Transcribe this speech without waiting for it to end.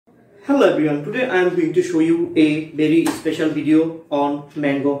Hello everyone, today I am going to show you a very special video on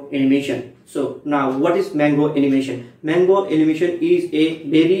Mango animation. So now what is Mango animation? Mango animation is a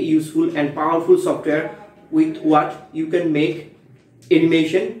very useful and powerful software with what you can make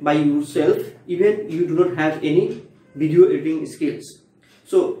animation by yourself even you do not have any video editing skills.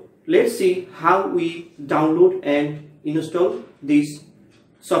 So let's see how we download and install this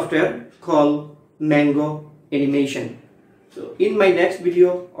software called Mango animation. So in my next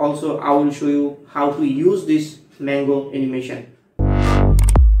video also I will show you how to use this Mango animation.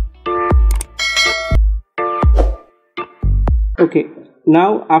 Okay,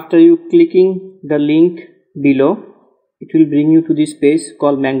 now after you clicking the link below, it will bring you to this page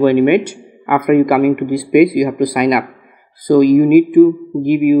called Mango Animate. After you coming to this page, you have to sign up. So you need to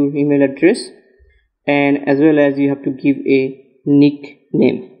give your email address and as well as you have to give a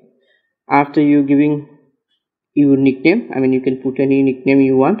nickname. After you giving your nickname, you can put any nickname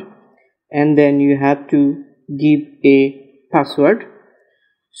you want, and then you have to give a password.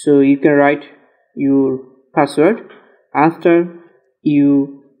 So you can write your password. After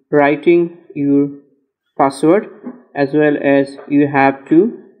you writing your password, as well as you have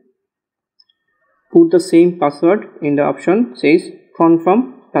to put the same password in the option says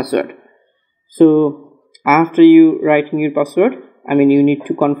confirm password. So after you writing your password, you need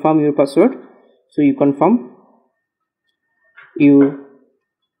to confirm your password. So you confirm your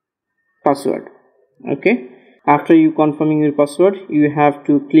password. Okay, after you confirming your password, you have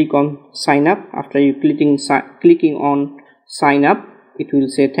to click on sign up. After you clicking on sign up, it will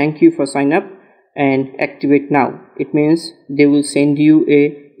say thank you for sign up and activate now. It means they will send you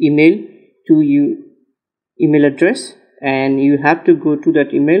a email to your email address and you have to go to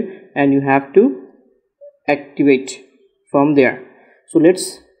that email and you have to activate from there. So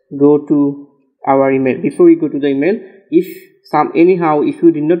let's go to our email. Before we go to the email, if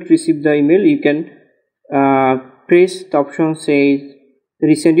you did not receive the email, you can press the option says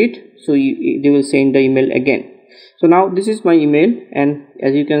resend it, so they will send the email again. So now this is my email, and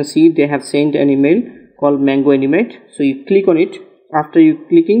as you can see they have sent an email called Mango Animate. So you click on it. After you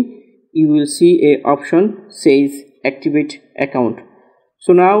clicking, you will see a option says activate account.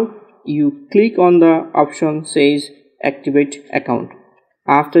 So now you click on the option says activate account.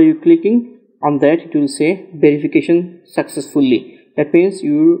 After you clicking on that, it will say verification successfully. That means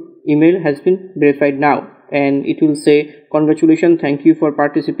your email has been verified now, and it will say congratulations, thank you for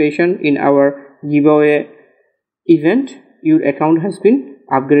participation in our giveaway event. Your account has been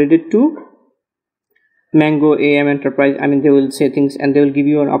upgraded to Mango AM Enterprise. They will say things and they will give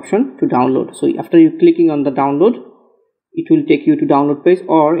you an option to download. So after you clicking on the download, it will take you to download page,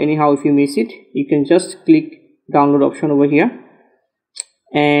 or anyhow if you miss it, you can just click download option over here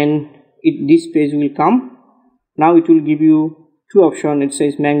and this page will come. Now it will give you two options. It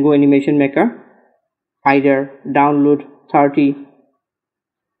says Mango Animation Maker, either download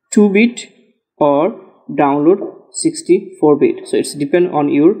 32-bit or download 64-bit. So it's depend on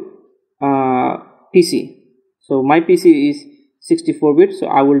your PC. So my PC is 64-bit, so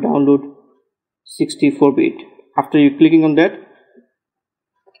I will download 64-bit. After you clicking on that,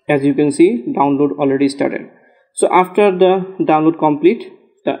 as you can see, download already started. So after the download complete,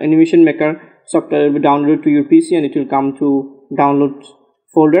 the animation maker software will be downloaded to your PC and it will come to download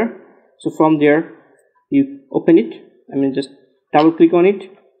folder. So from there you open it, just double click on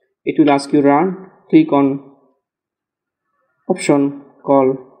it. It will ask you run. Click on option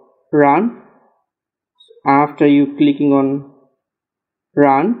called run. After you clicking on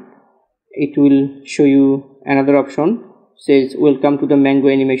run, it will show you another option says welcome to the Mango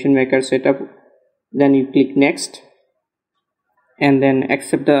Animation Maker setup. Then you click next and then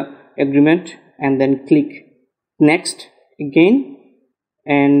accept the agreement, and then click next again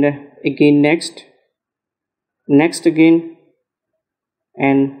and again, next again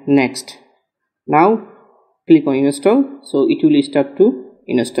and next. Now click on install. So it will start to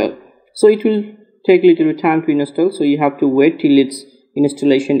install. So it will take a little bit time to install, so you have to wait till its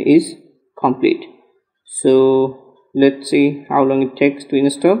installation is complete. So let's see how long it takes to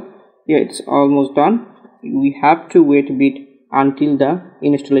install. Yeah, it's almost done. We have to wait a bit until the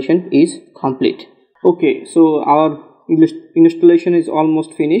installation is complete. Okay, so our installation is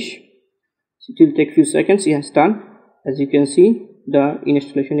almost finished. So it will take few seconds. It has done. As you can see, the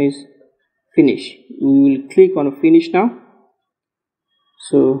installation is finished. We will click on finish now.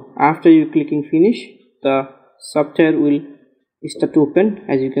 So after you clicking finish, the software will start to open.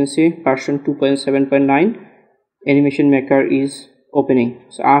 As you can see, version 2.7.9 animation maker is opening.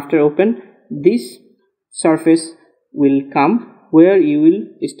 So after open, this surface will come where you will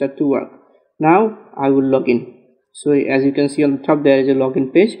start to work. Now I will log in. So as you can see on the top, there is a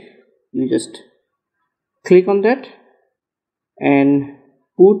login page. you just click on that and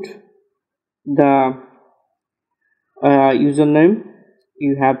put the username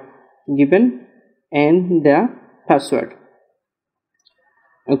you have given and the password.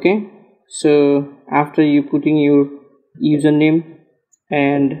 Okay, so after you putting your username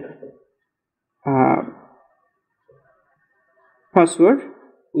and password,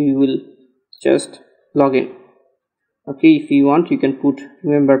 we will just log in. Okay, if you want, you can put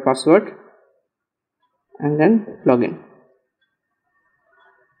remember password and then log in.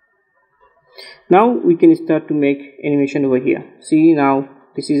 Now we can start to make animation over here. See, now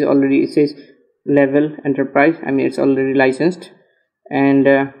this is already, it says level enterprise, I mean it's already licensed,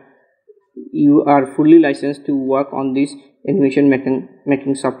 and you are fully licensed to work on this animation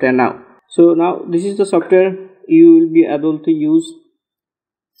making software now. So now this is the software you will be able to use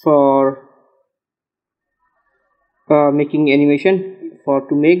for making animation.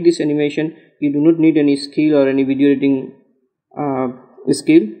 To make this animation, you do not need any skill or any video editing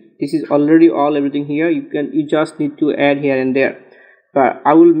skill. This is already everything here. You just need to add here and there. But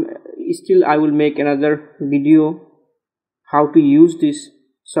I will make another video how to use this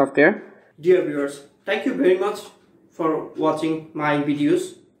software. Dear viewers, thank you very much for watching my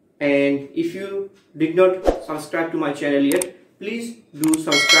videos, and if you did not subscribe to my channel yet, please do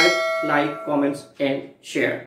subscribe, like, comments and share.